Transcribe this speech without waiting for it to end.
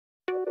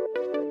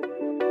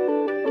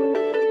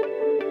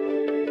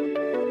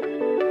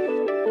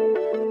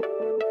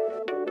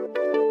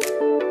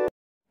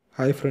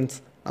Hi friends,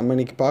 நம்ம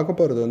இன்னைக்கு பார்க்க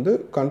போகிறது வந்து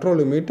control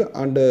limit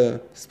and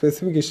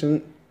specification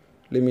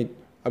limit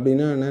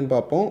அப்படின்னா என்னென்னு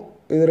பார்ப்போம்.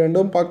 இது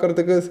ரெண்டும்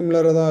பார்க்குறதுக்கு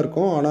சிமிலராக தான்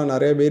இருக்கும், ஆனால்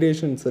நிறைய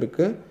வேரியேஷன்ஸ்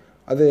இருக்குது.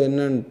 அது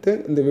என்னன்ட்டு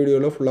இந்த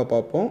வீடியோவில் ஃபுல்லாக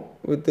பார்ப்போம்,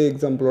 வித்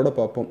எக்ஸாம்பிளோடு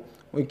பார்ப்போம்.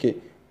 ஓகே,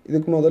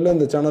 இதுக்கு முதல்ல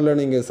இந்த சேனலில்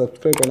நீங்கள்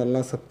சப்ஸ்கிரைப்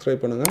பண்ணலாம்,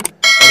 சப்ஸ்கிரைப் பண்ணுங்கள்.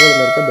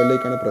 பக்கத்தில் இருக்க பெல்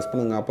ஐக்கானை ப்ரெஸ்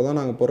பண்ணுங்கள். அப்போ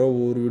தான் நாங்கள் போகிற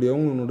ஒவ்வொரு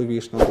வீடியோவும்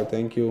நோட்டிஃபிகேஷன் ஆகும்.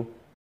 தேங்க்யூ.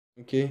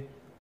 ஓகே,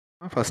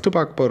 ஃபஸ்ட்டு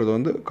பார்க்க போகிறது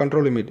வந்து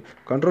கண்ட்ரோல் லிமிட்.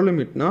 கண்ட்ரோல்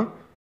லிமிட்னால்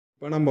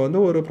இப்போ நம்ம வந்து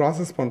ஒரு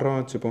ப்ராசஸ் பண்ணுறோம்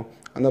வச்சுப்போம்.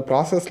 அந்த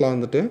ப்ராசஸில்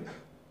வந்துட்டு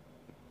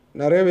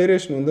நிறைய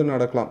வேரியேஷன் வந்து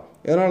நடக்கலாம்.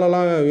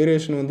 எதனாலலாம்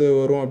வேரியேஷன் வந்து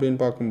வரும் அப்படின்னு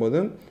பார்க்கும்போது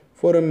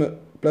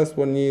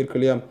 4M+1E இருக்கு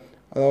இல்லையா,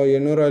 அதாவது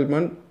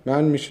environment,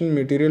 man, machine,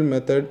 material,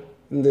 method,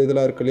 இந்த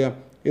இதெல்லாம் இருக்கு இல்லையா,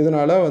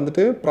 இதனால்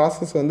வந்துட்டு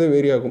ப்ராசஸ் வந்து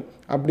வேரி ஆகும்.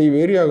 அப்படி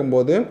வேரி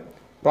ஆகும்போது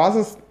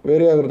ப்ராசஸ்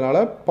வேரி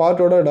ஆகுறதுனால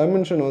பார்ட்டோட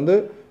டைமென்ஷன் வந்து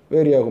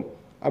வேரி ஆகும்.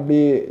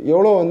 அப்படி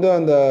எவ்வளோ வந்து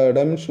அந்த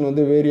டைமென்ஷன்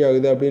வந்து வேரி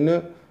ஆகுது அப்படின்னு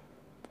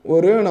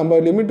ஒரு நம்ம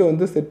லிமிட்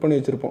வந்து செட் பண்ணி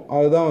வச்சுருப்போம்.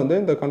 அதுதான் வந்து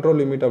இந்த கண்ட்ரோல்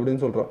லிமிட்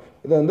அப்படின்னு சொல்கிறோம்.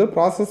 இதை வந்து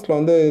ப்ராசஸில்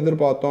வந்து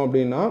எதிர்பார்த்தோம்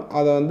அப்படின்னா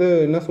அதை வந்து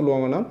என்ன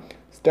சொல்லுவாங்கன்னா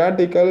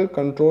ஸ்டாட்டிக்கல்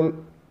கண்ட்ரோல்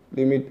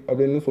லிமிட்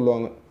அப்படின்னு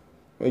சொல்லுவாங்க.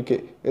 ஓகே,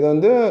 இதை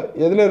வந்து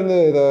எதுலேருந்து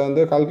இதை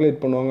வந்து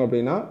கால்குலேட் பண்ணுவாங்க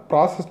அப்படின்னா,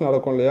 ப்ராசஸ்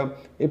நடக்கும் இல்லையா,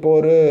 இப்போ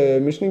ஒரு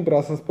மிஷினிங்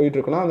ப்ராசஸ்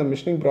போயிட்டுருக்குன்னா அந்த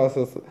மிஷினிங்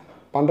ப்ராசஸ்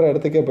பண்ணுற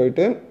இடத்துக்கே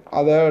போயிட்டு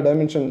அதை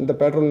டைமென்ஷன், இந்த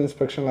பெட்ரோல்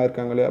இன்ஸ்பெக்ஷன்லாம்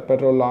இருக்காங்க இல்லையா,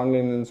 பெட்ரோல்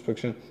ஆன்லைன்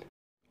இன்ஸ்பெக்ஷன்,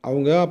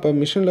 அவங்க அப்போ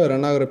மிஷினில்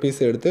ரன் ஆகிற பீஸ்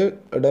எடுத்து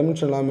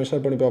டைமென்ஷன்லாம்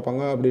மெஷர் பண்ணி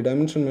பார்ப்பாங்க. அப்படி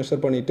டைமென்ஷன்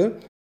மெஷர் பண்ணிவிட்டு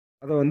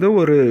அதை வந்து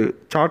ஒரு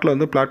சார்ட்டில்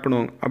வந்து பிளாட்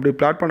பண்ணுவாங்க. அப்படி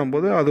பிளாட்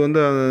பண்ணும்போது அது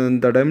வந்து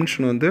அந்த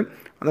டைமென்ஷன் வந்து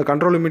அந்த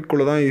கண்ட்ரோல்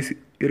லிமிட்குள்ளே தான்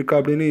இருக்கா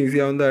அப்படின்னு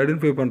ஈஸியாக வந்து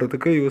ஐடென்டிஃபை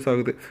பண்ணுறதுக்கு யூஸ்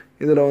ஆகுது.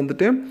 இதில்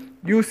வந்துட்டு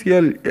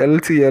யூசிஎல்,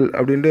 எல்சிஎல்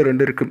அப்படின்ட்டு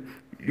ரெண்டு இருக்குது.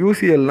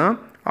 யூசிஎல்னால்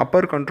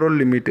upper control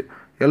limit,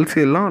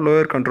 எல்சிஎல்னால்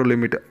lower control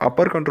limit.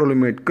 Upper control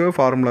லிமிட்க்கு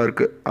formula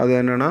இருக்குது. அது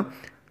என்னென்னா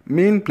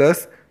மீன்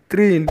plus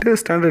 3 into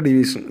standard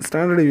deviation.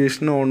 Standard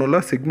deviation ஒன்றும் இல்லை,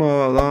 சிக்மா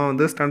தான்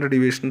வந்து ஸ்டாண்டர்ட்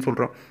டிவியேஷன்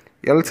சொல்கிறோம்.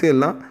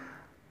 எல்சிஎல்லாம்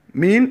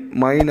mean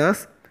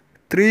minus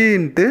 3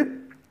 into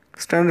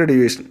standard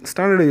deviation.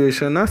 Standard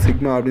டிவியேஷன்னா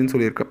sigma அப்படின்னு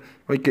சொல்லியிருக்கேன்.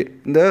 ஓகே,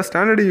 இந்த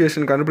ஸ்டாண்டர்ட்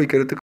டிவியேஷன்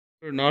கண்டுபிடிக்கிறதுக்கு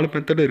 4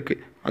 மெத்தட்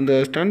இருக்குது. அந்த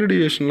ஸ்டாண்டர்ட்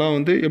டிவியேஷன்லாம்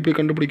வந்து எப்படி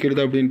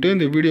கண்டுபிடிக்கிறது அப்படின்ட்டு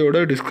இந்த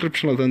வீடியோட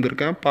டிஸ்கிரிப்ஷனில்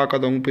தந்திருக்கேன்,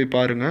 பார்க்காதவங்க போய்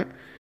பாருங்கள்.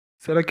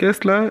 சில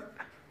கேஸில்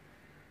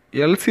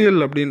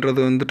எல்சிஎல்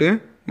அப்படின்றது வந்துட்டு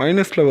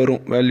மைனஸில்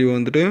வரும், வேல்யூ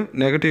வந்துட்டு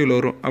நெகட்டிவில்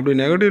வரும்.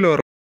 அப்படி நெகட்டிவில் வர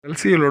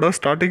எல்சிஎலோட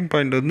ஸ்டார்டிங்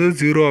பாயிண்ட் வந்து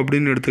 0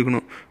 அப்படின்னு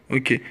எடுத்துக்கணும்.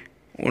 ஓகே,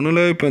 ஒன்றும்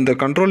இல்லை, இப்போ இந்த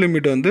கண்ட்ரோல்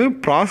லிமிட் வந்து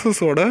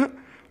ப்ராசஸோட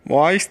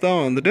வாய்ஸ் தான்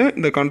வந்துட்டு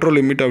இந்த கண்ட்ரோல்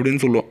லிமிட்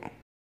அப்படின்னு சொல்லுவோம்.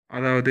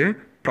 அதாவது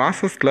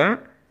ப்ராசஸில்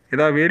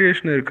ஏதாவது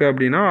வேரியேஷன் இருக்குது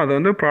அப்படின்னா அது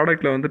வந்து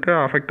ப்ராடக்ட்டில் வந்துட்டு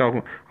அஃபெக்ட்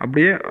ஆகும்.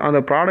 அப்படியே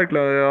அந்த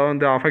ப்ராடக்ட்டில் ஏதாவது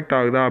வந்து அஃபெக்ட்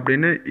ஆகுதா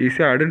அப்படின்னு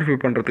ஈஸியாக ஐடென்டிஃபை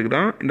பண்ணுறதுக்கு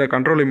தான் இந்த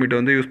கண்ட்ரோல் லிமிட்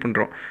வந்து யூஸ்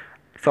பண்ணுறோம்.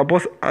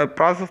 சப்போஸ்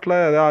ப்ராசஸில்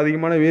ஏதாவது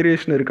அதிகமான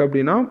வேரியேஷன் இருக்குது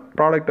அப்படின்னா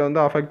ப்ராடக்ட்டை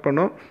வந்து அஃபெக்ட்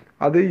பண்ணும்.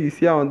 அது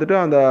ஈஸியாக வந்துட்டு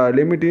அந்த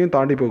லிமிட்டையும்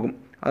தாண்டி போகும்.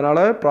 அதனால்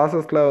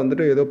ப்ராசஸில்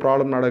வந்துட்டு ஏதோ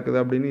ப்ராப்ளம் நடக்குது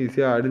அப்படின்னு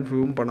ஈஸியாக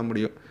ஐடென்டிஃபைவும் பண்ண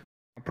முடியும்.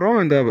 அப்புறம்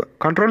இந்த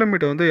கண்ட்ரோல்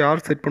லிமிட்டை வந்து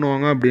யார் செட்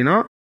பண்ணுவாங்க அப்படின்னா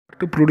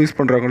ப்ரொடியூஸ்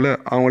பண்ணுறாங்கல்ல,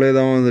 அவங்களே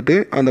தான் வந்துட்டு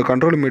அந்த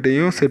கண்ட்ரோல்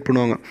லிமிட்டையும் செட்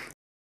பண்ணுவாங்க.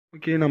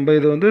 ஓகே, நம்ம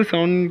இது வந்து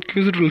 7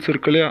 QC டூல்ஸ்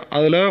இருக்கு இல்லையா,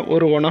 அதில்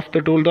ஒரு ஒன் ஆஃப்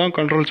த டூல் தான்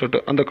கண்ட்ரோல்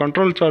சார்ட். அந்த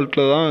கண்ட்ரோல்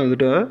சார்ட்டில் தான்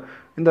வந்துட்டு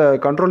இந்த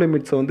கண்ட்ரோல்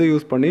லிமிட்ஸை வந்து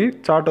யூஸ் பண்ணி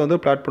சார்ட்டை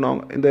வந்து பிளாட்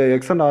பண்ணுவாங்க. இந்த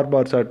X and R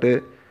bar chart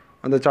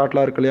அந்த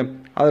சார்ட்லாம் இருக்கு இல்லையா,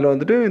 அதில்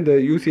வந்துட்டு இந்த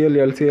யூசிஎல்,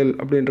 எல்சிஎல்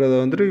அப்படின்றத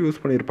வந்துட்டு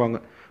யூஸ் பண்ணியிருப்பாங்க.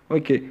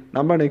 ஓகே,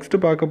 நம்ம நெக்ஸ்ட்டு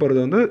பார்க்க போகிறது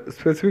வந்து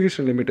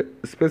ஸ்பெசிஃபிகேஷன் லிமிட்டு.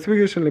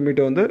 ஸ்பெசிஃபிகேஷன்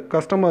லிமிட்டை வந்து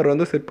கஸ்டமர்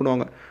வந்து செட்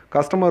பண்ணுவாங்க.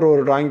 கஸ்டமர்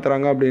ஒரு ட்ராயிங்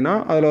தராங்க அப்படின்னா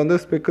அதில் வந்து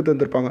ஸ்பெக்கு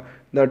தந்திருப்பாங்க,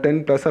 இந்த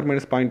 10 ±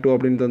 0.2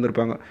 அப்படின்னு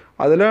தந்திருப்பாங்க.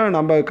 அதில்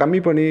நம்ம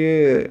கம்மி பண்ணி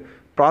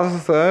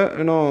ப்ராசஸை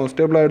இன்னும்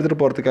ஸ்டேபிளாக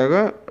எடுத்துகிட்டு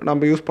போகிறதுக்காக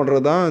நம்ம யூஸ்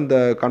பண்ணுறது தான் இந்த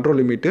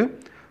கண்ட்ரோல் லிமிட்டு.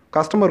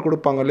 கஸ்டமர்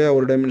கொடுப்பாங்க இல்லையா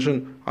ஒரு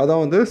டைமென்ஷன்,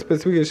 அதான் வந்து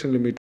ஸ்பெசிஃபிகேஷன்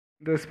லிமிட்.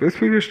 இந்த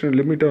ஸ்பெசிஃபிகேஷன்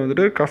லிமிட்டை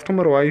வந்துட்டு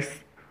கஸ்டமர் வாய்ஸ்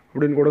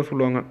அப்படின்னு கூட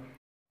சொல்லுவாங்க.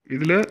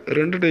 இதில்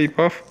 2 டைப்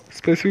ஆஃப்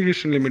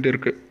ஸ்பெசிஃபிகேஷன் லிமிட்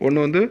இருக்குது. ஒன்று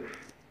வந்து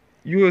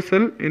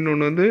யூஎஸ்எல்,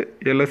 இன்னொன்று வந்து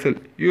எல்எஸ்எல்.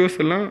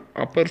 யூஎஸ்எல்லாம்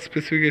Appar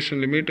specification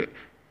limit,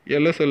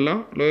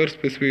 எல்எஸ்எல்லாம் lower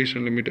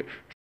specification limit.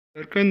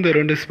 இருக்க இந்த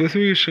 2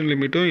 ஸ்பெசிஃபிகேஷன்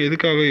லிமிட்டும்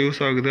எதுக்காக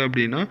யூஸ் ஆகுது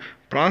அப்படின்னா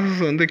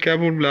ப்ராசஸ் வந்து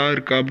கேப்பபிளாக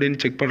இருக்கா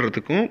அப்படின்னு செக்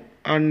பண்ணுறதுக்கும்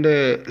அண்டு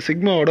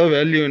சிக்மாவோட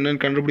வேல்யூ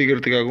என்னன்னு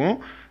கண்டுபிடிக்கிறதுக்காகவும்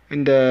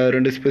இந்த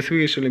 2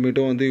 ஸ்பெசிஃபிகேஷன்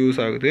லிமிட்டும் வந்து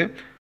யூஸ் ஆகுது.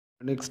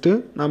 நெக்ஸ்ட்டு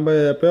நம்ம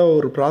எப்போ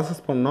ஒரு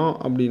ப்ராசஸ் பண்ணோம்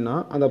அப்படின்னா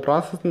அந்த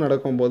ப்ராசஸ்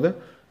நடக்கும்போது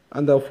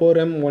அந்த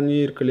 4M1E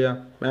இருக்கு இல்லையா,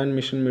 man,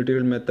 machine,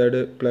 material, method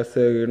plus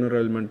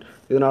environment,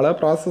 இதனால்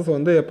ப்ராசஸ்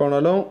வந்து எப்போ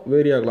வேணாலும்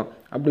வேரி ஆகலாம்.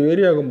 அப்படி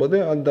வேரி ஆகும்போது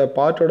அந்த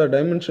பார்ட்டோட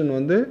டைமென்ஷன்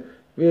வந்து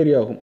வேரி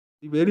ஆகும்.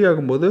 வேரி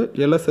ஆகும்போது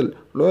எல்எஸ்எல்,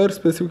 லோயர்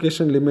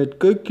ஸ்பெசிஃபிகேஷன்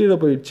லிமிட்க்கு கீழே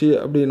போயிடுச்சு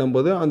அப்படின்னும்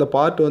போது அந்த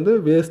பார்ட் வந்து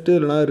வேஸ்ட்டு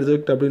இல்லைனா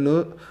ரிஜெக்ட் அப்படின்னு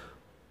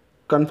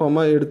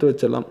கன்ஃபார்மாக எடுத்து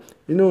வச்சிடலாம்.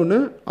 இன்னொன்று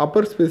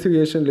அப்பர்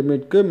ஸ்பெசிஃபிகேஷன்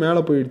லிமிட்க்கு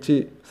மேலே போயிடுச்சு,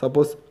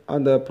 சப்போஸ்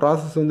அந்த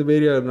ப்ராசஸ் வந்து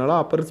வேரி ஆகிறதுனால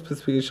அப்பர்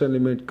ஸ்பெசிஃபிகேஷன்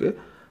லிமிட்க்கு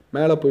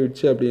மேலே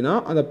போயிடுச்சு அப்படின்னா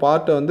அந்த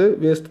பார்ட்டை வந்து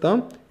வேஸ்ட்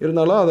தான்,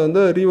 இருந்தாலும் அதை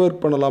வந்து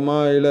ரீஒர்க் பண்ணலாமா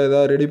இல்லை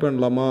எதாவது ரெடி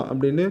பண்ணலாமா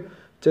அப்படின்னு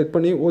செக்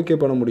பண்ணி ஓகே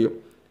பண்ண முடியும்.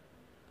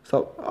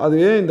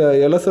 அதுவே இந்த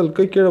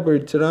எல்எஸ்எல்க்கு கீழே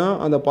போயிடுச்சுன்னா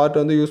அந்த பார்ட்டை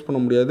வந்து யூஸ்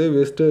பண்ண முடியாது,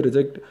 வேஸ்ட்டு,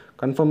 ரிஜெக்ட்,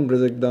 கன்ஃபார்ம்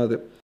ரிஜெக்ட் தான் அது.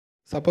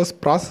 சப்போஸ்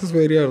ப்ராசஸ்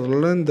வேரி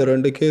ஆகிறதுனால இந்த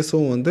 2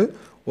 கேஸும் வந்து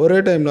ஒரே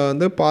டைமில்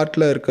வந்து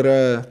பார்ட்டில் இருக்கிற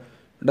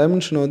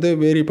டைமென்ஷன் வந்து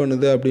வேரி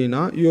பண்ணுது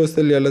அப்படின்னா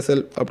யூஎஸ்எல்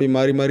எல்எஸ்எல் அப்படி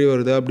மாறி மாறி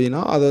வருது அப்படின்னா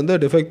அது வந்து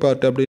டிஃபெக்ட்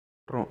பார்ட் அப்படின்னு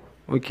சொல்கிறோம்.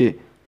 ஓகே,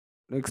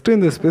 நெக்ஸ்ட்டு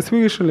இந்த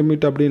ஸ்பெசிஃபிகேஷன்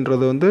லிமிட்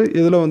அப்படின்றது வந்து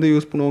இதில் வந்து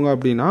யூஸ் பண்ணுவாங்க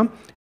அப்படின்னா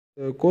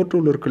கோர்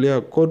டூல் இருக்கு இல்லையா,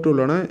 கோர்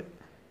டூலான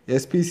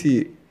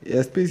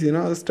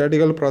எஸ்பிசினா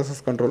ஸ்டாட்டிக்கல்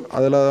ப்ராசஸ் கண்ட்ரோல்,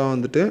 அதில் தான்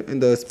வந்துட்டு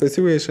இந்த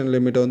ஸ்பெசிஃபிகேஷன்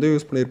லிமிட்டை வந்து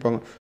யூஸ் பண்ணியிருப்பாங்க.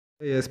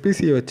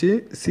 எஸ்பிசியை வச்சு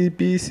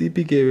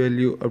சிபிகே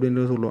வேல்யூ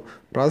அப்படின்னு சொல்லுவோம்.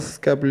 Process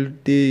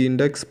capability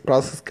index,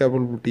 process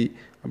capability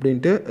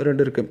அப்படின்ட்டு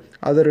 2 இருக்குது.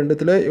 அது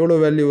ரெண்டுத்தில் எவ்வளோ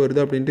வேல்யூ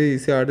வருது அப்படின்ட்டு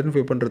ஈஸியாக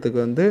ஐடென்டிஃபை பண்ணுறதுக்கு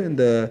வந்து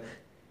இந்த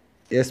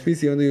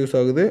எஸ்பிசி வந்து யூஸ்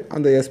ஆகுது.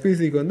 அந்த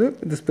எஸ்பிசிக்கு வந்து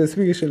இந்த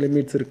ஸ்பெசிஃபிகேஷன்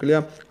லிமிட்ஸ் இருக்கு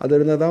இல்லையா, அது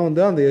இருந்தால் தான்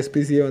வந்து அந்த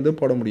எஸ்பிசியை வந்து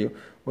போட முடியும்.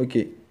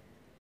 ஓகே,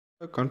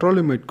 கண்ட்ரோல்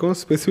லிமிட்க்கும்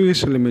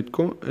ஸ்பெசிஃபிகேஷன்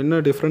லிமிட்க்கும் என்ன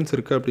டிஃப்ரென்ஸ்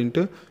இருக்குது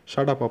அப்படின்ட்டு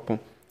ஷார்ட்டாக பார்ப்போம்.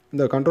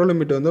 இந்த கண்ட்ரோல்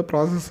லிமிட் வந்து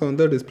ப்ராசஸை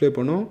வந்து டிஸ்பிளே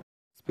பண்ணும்,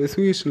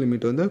 ஸ்பெசிஃபிகேஷன்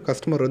லிமிட் வந்து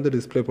கஸ்டமர் வந்து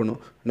டிஸ்பிளே பண்ணும்.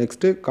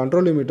 நெக்ஸ்ட்டு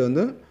கண்ட்ரோல் லிமிட்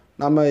வந்து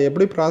நம்ம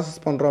எப்படி ப்ராசஸ்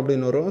பண்ணுறோம்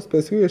அப்படின்னு வரும்,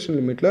 ஸ்பெசிஃபிகேஷன்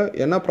லிமிட்டில்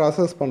என்ன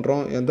ப்ராசஸ்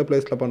பண்ணுறோம், எந்த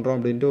பிளேஸில் பண்ணுறோம்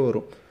அப்படின்ட்டு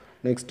வரும்.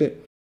 நெக்ஸ்ட்டு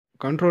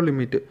கண்ட்ரோல்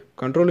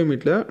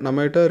லிமிட்டில்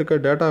நம்மகிட்ட இருக்க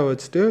டேட்டாவை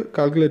வச்சுட்டு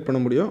கால்குலேட்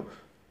பண்ண முடியும்.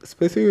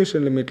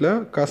 ஸ்பெசிஃபிகேஷன் லிமிட்டில்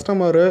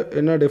கஸ்டமர்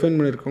என்ன டிஃபைன்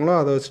பண்ணியிருக்காங்களோ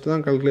அதை வச்சுட்டு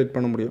தான் கால்குலேட்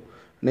பண்ண முடியும்.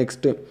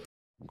 நெக்ஸ்ட்டு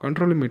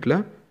கண்ட்ரோல் லிமிட்டில்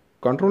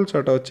கண்ட்ரோல்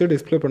சார்ட்டை வச்சு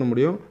டிஸ்பிளே பண்ண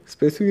முடியும்.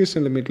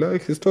 ஸ்பெசிஃபிகேஷன் லிமிட்டில்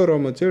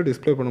ஹிஸ்டோகிராம் வச்சு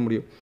டிஸ்பிளே பண்ண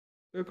முடியும்.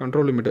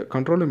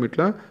 கண்ட்ரோல்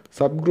லிமிட்டில்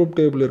சப் குரூப்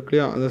டேபிள் இருக்கு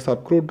இல்லையா, அந்த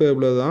சப் குரூப்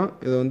டேபிளில் தான்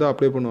இதை வந்து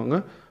அப்ளை பண்ணுவாங்க.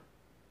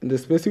 இந்த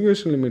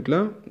ஸ்பெசிஃபிகேஷன் லிமிட்டில்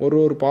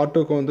ஒரு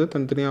பார்ட்டுக்கும் வந்து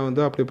தனித்தனியாக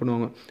வந்து அப்ளை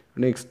பண்ணுவாங்க.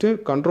 நெக்ஸ்ட்டு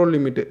கண்ட்ரோல்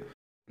லிமிட்டு,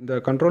 இந்த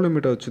கண்ட்ரோல்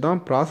லிமிட்டை வச்சு தான்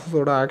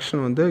ப்ராசஸோட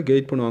ஆக்ஷன் வந்து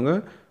கைட் பண்ணுவாங்க.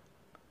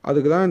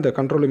 அதுக்கு தான் இந்த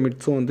கண்ட்ரோல்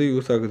லிமிட்ஸும் வந்து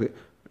யூஸ் ஆகுது.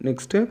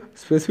 நெக்ஸ்ட்டு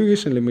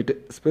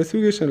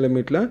ஸ்பெசிஃபிகேஷன்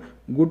லிமிட்டில்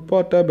குட்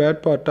பார்ட்டா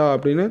பேட் பார்ட்டா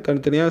அப்படின்னு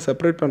தனித்தனியாக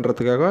செப்பரேட்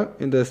பண்ணுறதுக்காக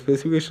இந்த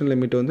ஸ்பெசிஃபிகேஷன்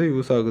லிமிட் வந்து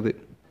யூஸ் ஆகுது.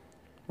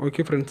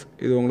 ஓகே ஃப்ரெண்ட்ஸ்,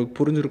 இது உங்களுக்கு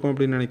புரிஞ்சிருக்கும்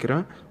அப்படின்னு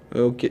நினைக்கிறேன்.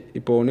 ஓகே,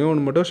 இப்போ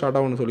ஒன்று மட்டும்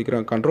ஷார்ட்டாக ஒன்று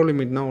சொல்லிக்கிறேன். கண்ட்ரோல்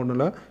லிமிட்னா ஒன்றும்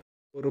இல்லை,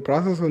 ஒரு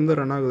ப்ராசஸ் வந்து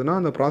ரன் ஆகுதுன்னா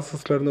அந்த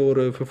ப்ராசஸ்லேருந்து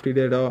ஒரு 50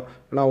 டேட்டா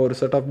இல்லை ஒரு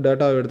செட் ஆஃப்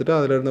டேட்டாவை எடுத்துகிட்டு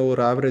அதிலேருந்து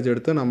ஒரு ஆவரேஜ்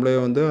எடுத்து நம்மளே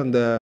வந்து அந்த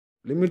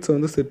லிமிட்ஸை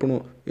வந்து செட்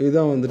பண்ணுவோம்.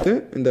 இதுதான் வந்துட்டு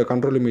இந்த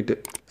கண்ட்ரோல் லிமிட்டு.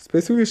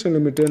 ஸ்பெசிஃபிகேஷன்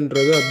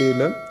லிமிட்டுன்றது அப்படி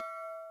இல்லை,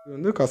 இது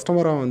வந்து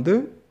கஸ்டமராக வந்து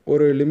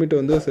ஒரு லிமிட்டை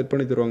வந்து செட்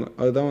பண்ணி தருவாங்க.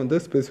 அதுதான் வந்து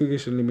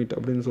ஸ்பெசிஃபிகேஷன் லிமிட்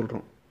அப்படின்னு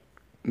சொல்கிறோம்.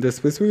 இந்த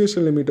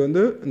ஸ்பெசிஃபிகேஷன் லிமிட்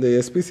வந்து இந்த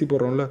எஸ்பிசி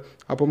போடுறோம்ல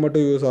அப்போ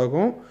மட்டும் யூஸ்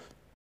ஆகும்.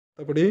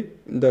 மற்றபடி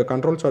இந்த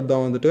கண்ட்ரோல் சார்ட்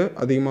தான் வந்துட்டு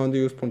அதிகமாக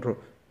வந்து யூஸ் பண்ணுறோம்.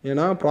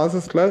 ஏன்னா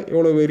ப்ராசஸில்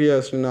எவ்வளோ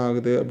வேரியேஷன்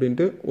ஆகுது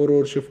அப்படின்ட்டு ஒரு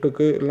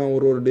ஷிஃப்ட்டுக்கு இல்லை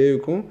ஒரு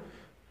டேவுக்கும்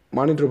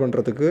மானிட்டர்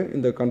பண்ணுறதுக்கு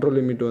இந்த கண்ட்ரோல்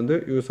லிமிட் வந்து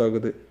யூஸ்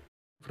ஆகுது.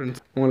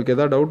 ஃப்ரெண்ட்ஸ், உங்களுக்கு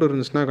எதாவது டவுட்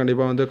இருந்துச்சுன்னா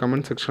கண்டிப்பாக வந்து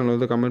கமெண்ட் செக்ஷனில்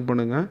வந்து கமெண்ட்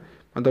பண்ணுங்கள்.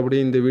 மற்றபடி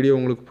இந்த வீடியோ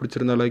உங்களுக்கு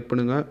பிடிச்சிருந்தா லைக்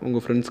பண்ணுங்கள்,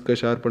 உங்கள் ஃப்ரெண்ட்ஸ்க்கு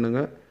ஷேர்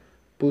பண்ணுங்கள்.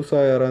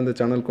 புதுசாக யாராவது இந்த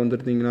சேனலுக்கு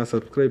வந்துருந்தீங்கன்னா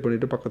சப்ஸ்கிரைப்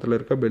பண்ணிவிட்டு பக்கத்தில்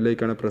இருக்க பெல்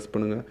ஐக்கானை ப்ரெஸ்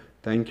பண்ணுங்கள்.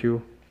 தேங்க்யூ.